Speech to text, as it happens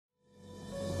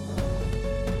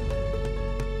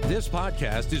This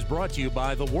podcast is brought to you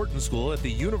by the Wharton School at the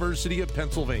University of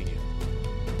Pennsylvania.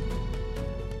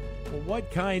 Well, what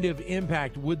kind of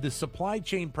impact would the supply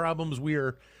chain problems we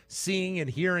are seeing and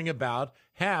hearing about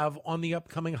have on the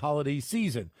upcoming holiday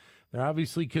season? There are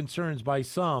obviously concerns by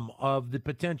some of the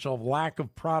potential lack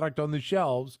of product on the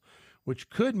shelves, which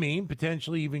could mean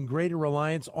potentially even greater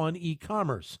reliance on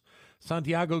e-commerce.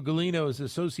 Santiago Galino is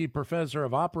Associate Professor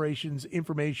of Operations,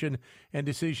 Information, and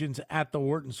Decisions at the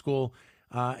Wharton School,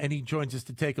 and he joins us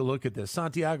to take a look at this.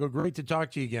 Santiago, great to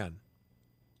talk to you again.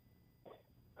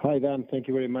 Hi, Dan. Thank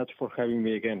you very much for having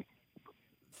me again.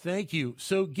 Thank you.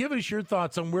 So give us your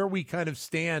thoughts on where we kind of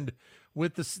stand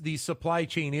with the supply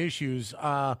chain issues.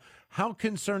 How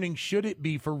concerning should it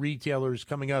be for retailers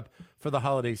coming up for the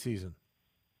holiday season?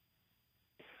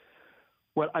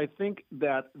 Well, I think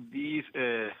that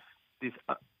this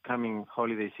coming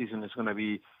holiday season is going to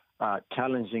be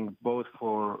challenging both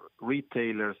for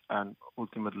retailers and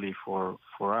ultimately for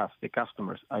us, the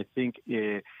customers. I think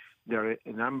there are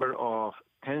a number of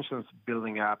tensions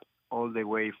building up all the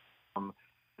way from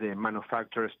the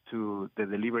manufacturers to the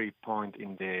delivery point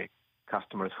in the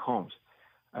customers' homes.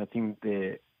 I think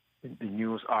the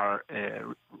news are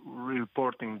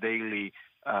reporting daily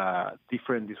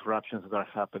different disruptions that are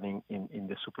happening in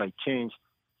the supply chains.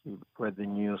 You read the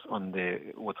news on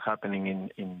what's happening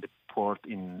in the port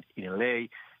in LA,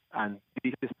 and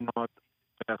this is not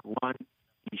just one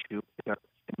issue. There are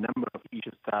a number of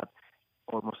issues that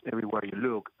almost everywhere you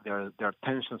look, there are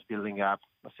tensions building up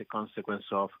as a consequence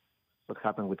of what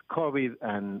happened with COVID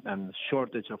and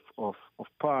shortage of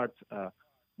parts,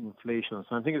 inflation.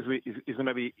 So I think it's going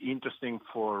to be interesting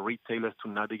for retailers to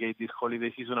navigate this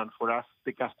holiday season, and for us,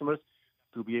 the customers,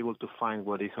 to be able to find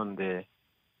what is on the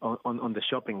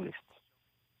shopping list.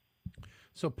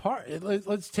 So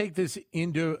let's take this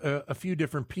into a few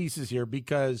different pieces here,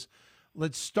 because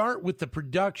let's start with the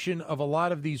production of a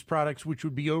lot of these products, which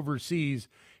would be overseas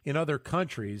in other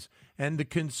countries, and the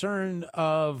concern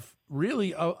of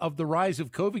really of the rise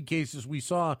of COVID cases we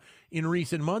saw in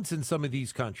recent months in some of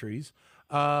these countries,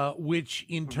 which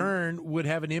in turn would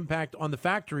have an impact on the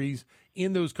factories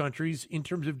in those countries in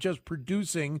terms of just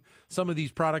producing some of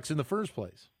these products in the first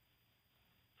place.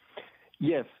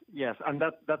 Yes, and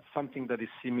that's something that is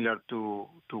similar to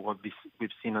what we've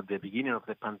seen at the beginning of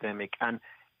the pandemic. And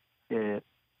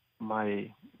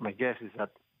my guess is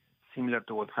that similar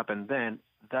to what happened then,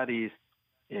 that is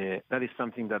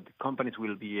something that the companies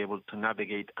will be able to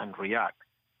navigate and react.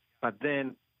 But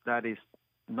then that is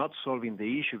not solving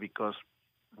the issue, because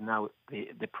now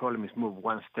the problem is moved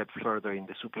one step further in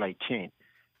the supply chain.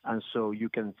 And so you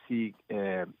can see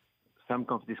some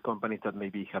of these companies that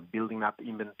maybe have building up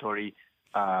inventory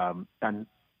and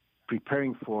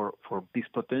preparing for these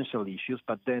potential issues,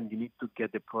 but then you need to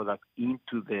get the product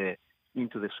into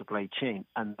the supply chain,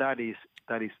 and that is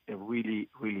a really,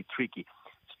 really tricky,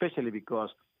 especially because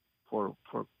for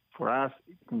us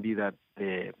it can be that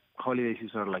the holidays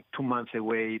are like 2 months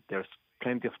away. There's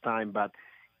plenty of time, but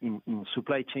in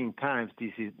supply chain times,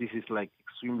 this is like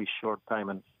extremely short time,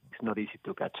 and it's not easy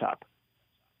to catch up.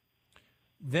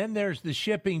 Then there's the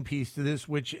shipping piece to this,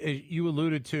 which you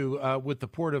alluded to with the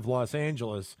Port of Los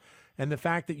Angeles, and the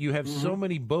fact that you have so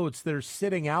many boats that are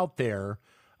sitting out there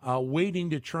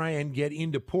waiting to try and get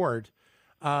into port.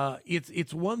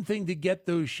 It's one thing to get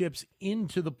those ships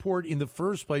into the port in the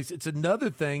first place. It's another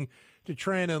thing to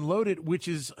try and unload it, which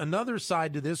is another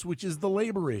side to this, which is the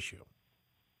labor issue.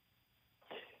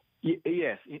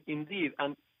 Yes, indeed.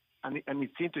 And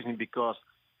it's interesting because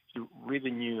you read the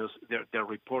news, they're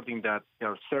reporting that there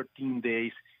are 13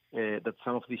 days that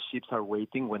some of these ships are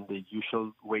waiting, when the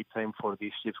usual wait time for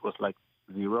these ships was like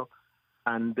 0.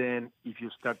 And then if you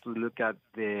start to look at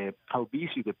how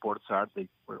busy the ports are, they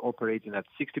were operating at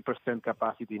 60%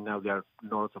 capacity. Now they are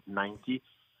north of 90.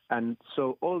 And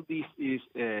so all this is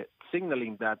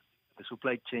signaling that the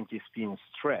supply chain is being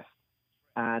stressed.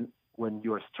 And when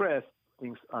you're stressed,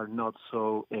 things are not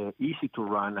so easy to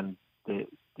run, and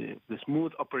the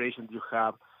smooth operation you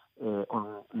have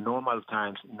on normal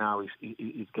times now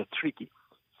is get tricky.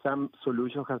 Some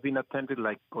solutions have been attempted,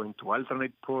 like going to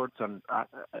alternate ports and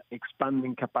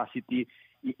expanding capacity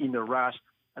in a rush,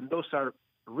 and those are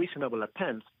reasonable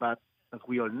attempts. But as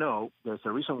we all know, there's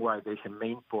a reason why there's a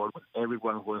main port when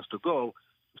everyone wants to go.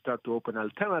 You start to open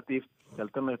alternatives. The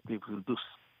alternative will do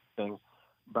something,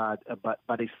 but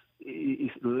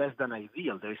it's less than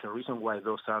ideal. There is a reason why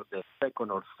those are the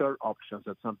second or third options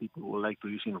that some people would like to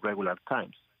use in regular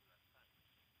times.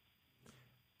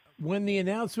 When the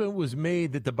announcement was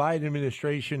made that the Biden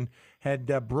administration had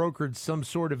brokered some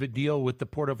sort of a deal with the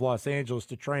Port of Los Angeles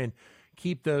to try and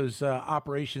keep those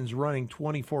operations running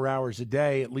 24 hours a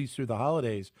day, at least through the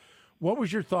holidays. What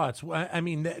was your thoughts? I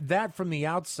mean, that from the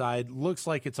outside looks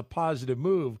like it's a positive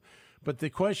move, but the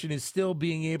question is still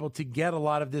being able to get a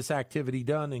lot of this activity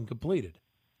done and completed.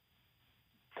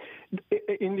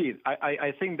 Indeed.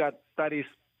 I think that is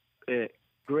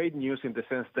great news in the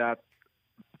sense that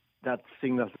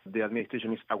signals that the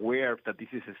administration is aware that this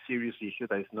is a serious issue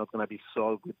that is not going to be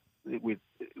solved with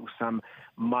some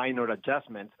minor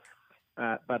adjustments.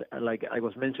 But like I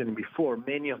was mentioning before,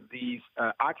 many of these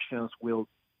actions will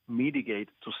mitigate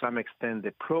to some extent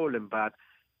the problem, but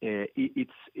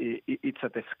it's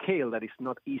at a scale that is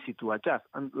not easy to adjust.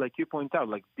 And like you point out,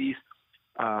 like these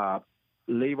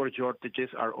labor shortages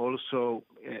are also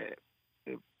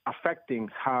affecting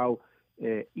how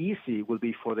easy it will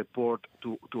be for the port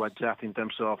to adjust in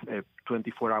terms of a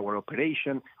 24-hour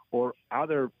operation or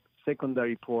other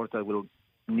secondary ports that will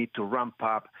need to ramp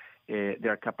up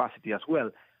their capacity as well.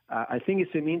 I think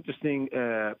it's an interesting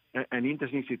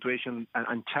situation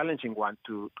and challenging one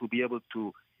to be able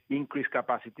to increase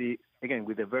capacity, again,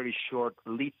 with a very short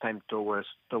lead time toward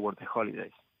the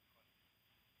holidays.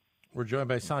 We're joined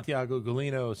by Santiago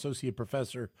Galino, Associate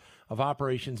Professor of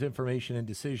Operations, Information, and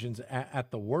Decisions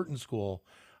at the Wharton School.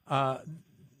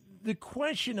 The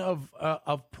question of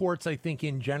ports, I think,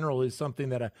 in general, is something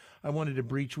that I wanted to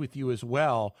breach with you as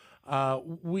well.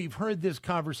 We've heard this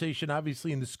conversation,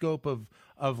 obviously, in the scope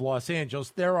of Los Angeles.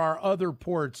 There are other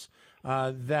ports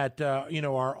that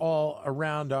are all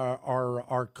around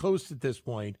our coast at this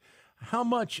point. How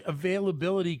much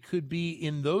availability could be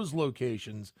in those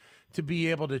locations to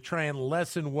be able to try and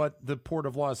lessen what the Port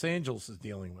of Los Angeles is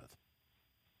dealing with?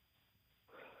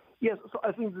 Yes, so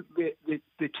I think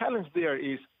the challenge there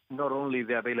is not only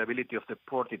the availability of the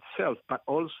port itself, but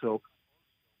also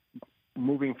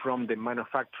moving from the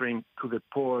manufacturing to the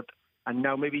port. And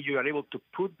now maybe you are able to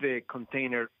put the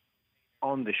container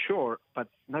on the shore, but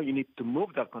now you need to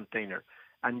move that container.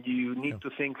 And you need to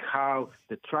think how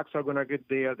the trucks are going to get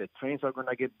there, the trains are going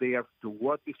to get there, to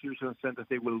what distribution centers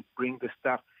they will bring the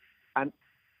stuff. And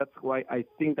that's why I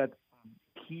think that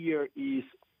here is,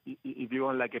 if you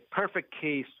want, like a perfect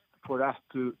case for us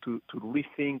to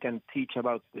rethink and teach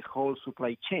about the whole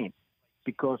supply chain,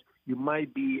 because you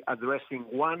might be addressing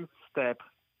one step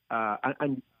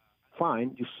and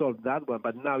fine, you solved that one,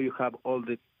 but now you have all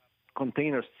the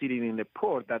containers sitting in the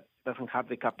port that doesn't have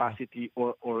the capacity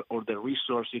or the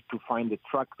resources to find the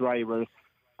truck drivers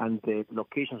and the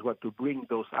locations where to bring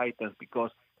those items,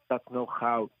 because that's not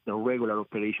how the regular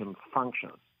operation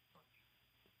functions.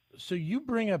 So you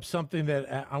bring up something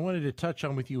that I wanted to touch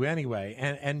on with you anyway.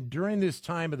 And during this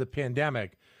time of the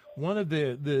pandemic, one of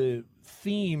the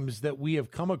themes that we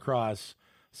have come across,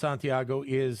 Santiago,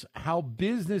 is how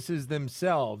businesses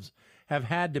themselves have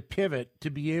had to pivot to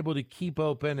be able to keep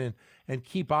open and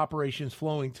keep operations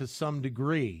flowing to some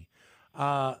degree.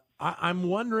 I'm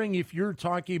wondering if you're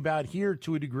talking about here,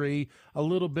 to a degree, a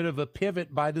little bit of a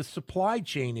pivot by the supply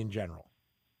chain in general.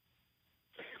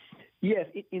 Yes,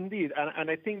 indeed. And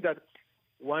I think that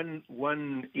one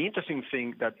interesting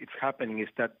thing that is happening is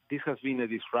that this has been a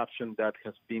disruption that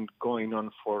has been going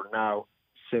on for now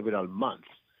several months.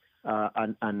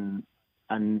 And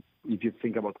if you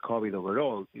think about COVID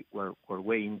overall, we're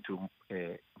way into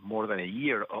more than a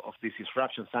year of these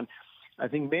disruptions. And I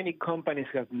think many companies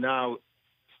have now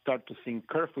started to think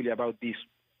carefully about this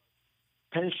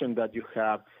tension that you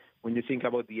have when you think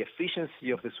about the efficiency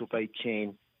of the supply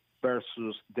chain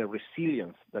versus the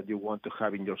resilience that you want to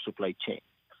have in your supply chain.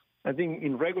 I think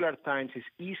in regular times, it's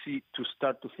easy to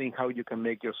start to think how you can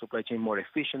make your supply chain more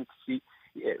efficient,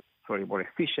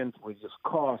 reduce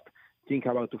cost, think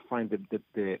about to find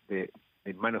the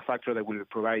manufacturer that will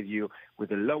provide you with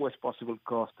the lowest possible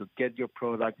cost to get your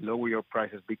product, lower your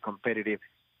prices, be competitive.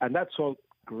 And that's all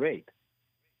great.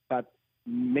 But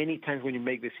many times when you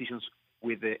make decisions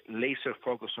with a laser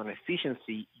focus on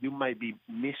efficiency, you might be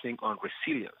missing on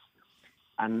resilience.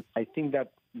 And I think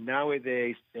that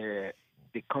nowadays the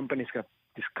companies have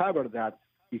discovered that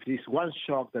if there's one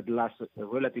shock that lasts a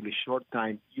relatively short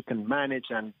time, you can manage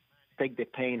and take the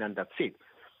pain, and that's it.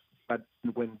 But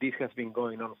when this has been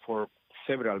going on for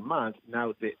several months,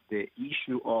 now the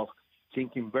issue of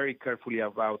thinking very carefully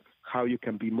about how you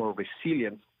can be more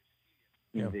resilient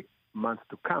in the months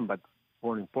to come, but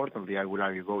more importantly, I would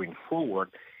argue going forward,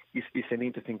 is an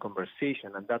interesting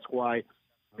conversation. And that's why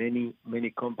many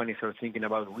companies are thinking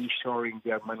about reshoring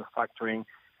their manufacturing,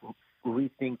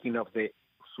 rethinking of the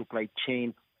supply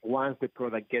chain once the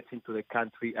product gets into the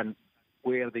country, and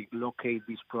where they locate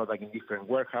this product in different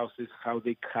warehouses, how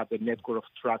they have the network of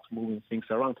trucks moving things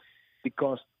around.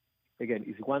 Because, again,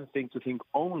 it's one thing to think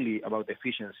only about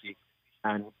efficiency,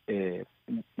 and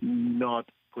not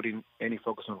putting any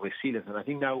focus on resilience. And I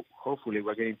think now, hopefully,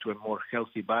 we're getting to a more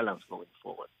healthy balance going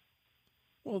forward.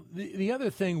 Well, the other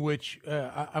thing which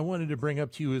I wanted to bring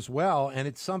up to you as well, and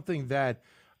it's something that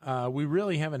we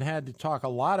really haven't had to talk a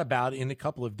lot about in a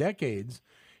couple of decades,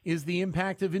 is the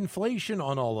impact of inflation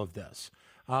on all of this.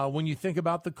 When you think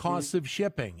about the costs of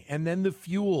shipping and then the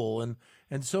fuel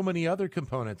and so many other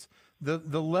components,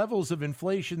 the levels of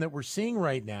inflation that we're seeing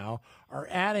right now are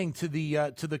adding to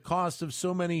the cost of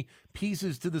so many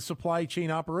pieces to the supply chain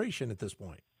operation at this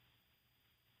point.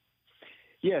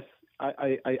 Yes,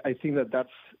 I think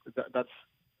that's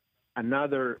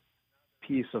another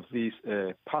piece of this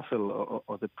puzzle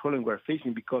or the problem we're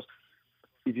facing, because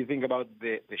if you think about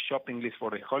the shopping list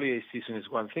for the holiday season is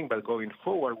one thing, but going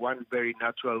forward, one very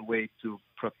natural way to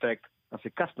protect as a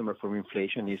customer from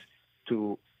inflation is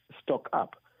to stock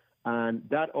up. And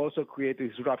that also creates a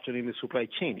disruption in the supply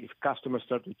chain. If customers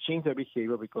start to change their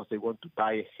behavior because they want to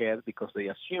buy ahead because they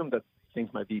assume that things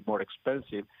might be more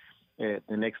expensive the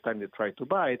next time they try to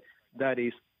buy it, that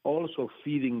is also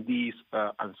feeding this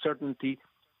uncertainty,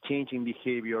 changing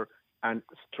behavior, and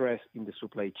stress in the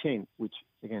supply chain, which,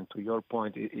 again, to your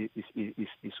point,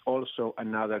 is also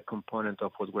another component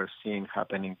of what we're seeing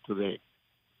happening today.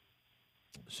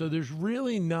 So there's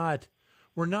really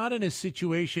we're not in a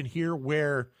situation here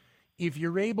where if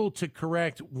you're able to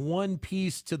correct one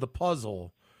piece to the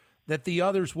puzzle, that the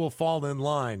others will fall in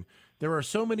line. There are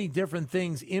so many different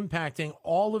things impacting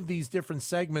all of these different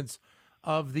segments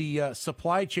of the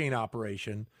supply chain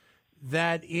operation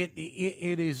that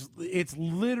it's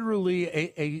literally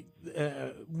a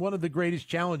one of the greatest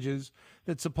challenges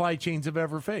that supply chains have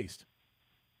ever faced.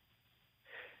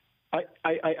 I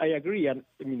agree, and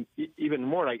I mean even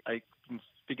more. I'm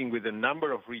speaking with a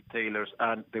number of retailers,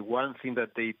 and the one thing that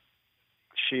they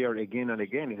share again and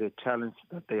again is a challenge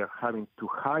that they are having to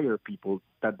hire people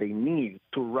that they need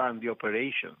to run the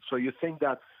operation. So you think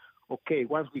that, okay,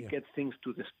 once we get things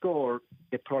to the store,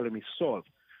 the problem is solved.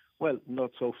 Well,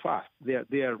 not so fast.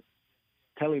 They are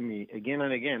telling me again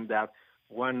and again that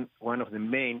one of the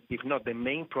main, if not the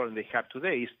main problem they have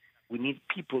today is we need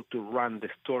people to run the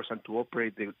stores and to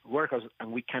operate the warehouse,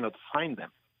 and we cannot find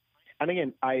them. And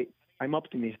again, I'm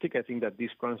optimistic. I think that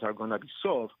these problems are going to be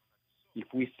solved. If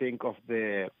we think of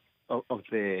the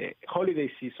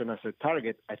holiday season as a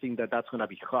target, I think that that's going to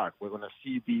be hard. We're going to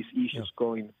see these issues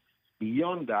going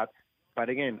beyond that. But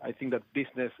again, I think that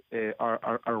business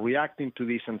are reacting to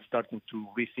this and starting to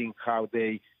rethink how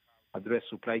they address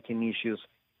supply chain issues,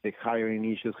 the hiring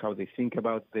issues, how they think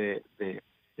about the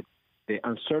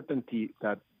uncertainty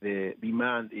that the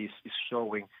demand is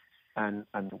showing, and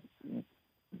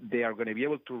they are going to be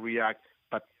able to react,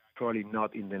 but probably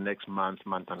not in the next month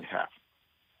and a half.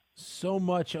 So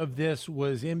much of this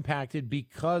was impacted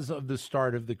because of the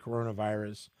start of the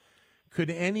coronavirus. Could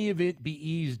any of it be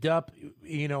eased up,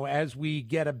 as we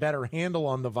get a better handle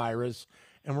on the virus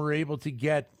and we're able to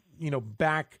get,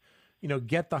 back,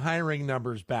 get the hiring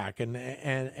numbers back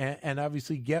and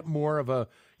obviously get more of a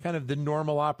kind of the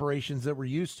normal operations that we're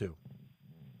used to?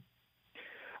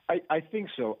 I think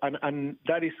so. And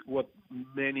that is what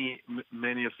many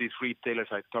of these retailers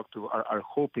I talk to are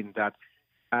hoping, that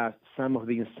some of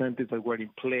the incentives that were in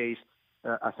place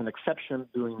as an exception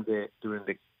during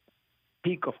the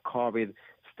peak of COVID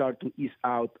start to ease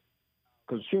out.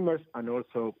 Consumers and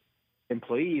also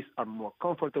employees are more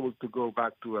comfortable to go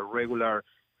back to a regular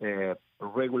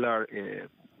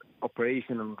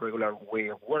operation and regular way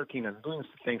of working and doing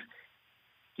things.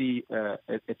 See a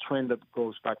trend that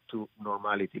goes back to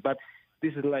normality. But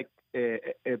this is like a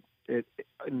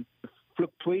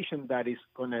fluctuation that is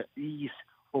going to ease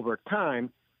over time,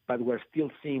 but we're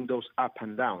still seeing those up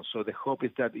and down. So the hope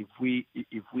is that if we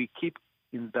keep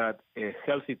in that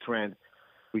healthy trend,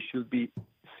 we should be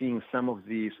seeing some of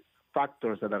these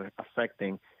factors that are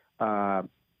affecting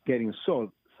getting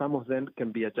solved. Some of them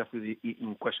can be adjusted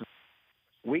in question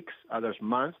weeks, others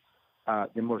months.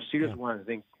 The more serious ones, I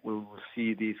think we will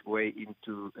see this way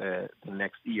into the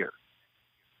next year.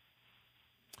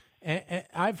 And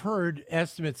I've heard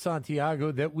estimates,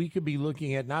 Santiago, that we could be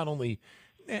looking at not only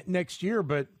next year,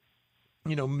 but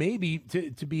maybe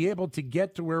to be able to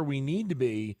get to where we need to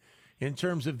be in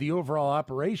terms of the overall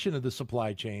operation of the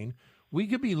supply chain, we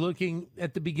could be looking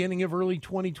at the beginning of early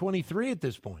 2023 at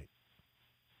this point.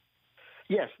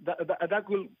 Yes, that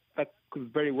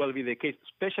could very well be the case,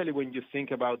 especially when you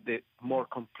think about the more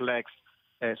complex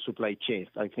supply chains.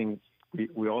 I think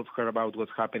we all heard about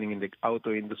what's happening in the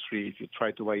auto industry. If you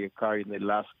try to buy a car in the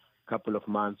last couple of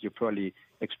months, you probably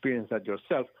experienced that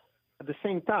yourself. At the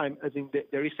same time, I think that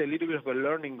there is a little bit of a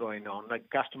learning going on. Like,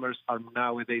 customers are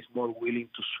nowadays more willing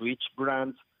to switch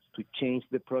brands to change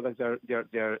the product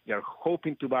they're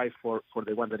hoping to buy for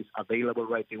the one that is available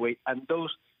right away. And those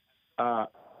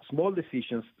small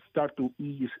decisions start to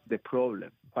ease the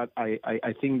problem. But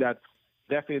I think that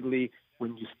definitely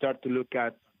when you start to look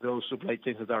at those supply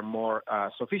chains that are more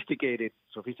sophisticated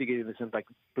in the sense like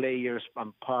players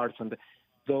and parts, and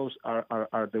those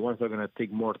are the ones that are going to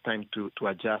take more time to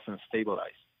adjust and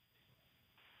stabilize.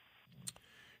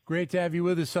 Great to have you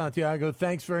with us, Santiago.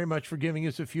 Thanks very much for giving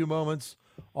us a few moments.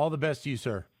 All the best to you,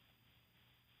 sir.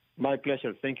 My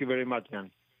pleasure. Thank you very much,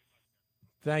 Jan.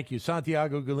 Thank you.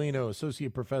 Santiago Galino,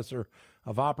 Associate Professor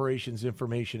of Operations,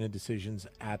 Information, and Decisions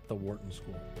at the Wharton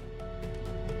School.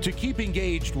 To keep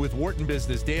engaged with Wharton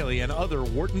Business Daily and other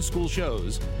Wharton School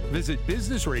shows, visit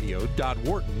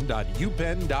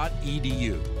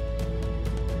businessradio.wharton.upenn.edu.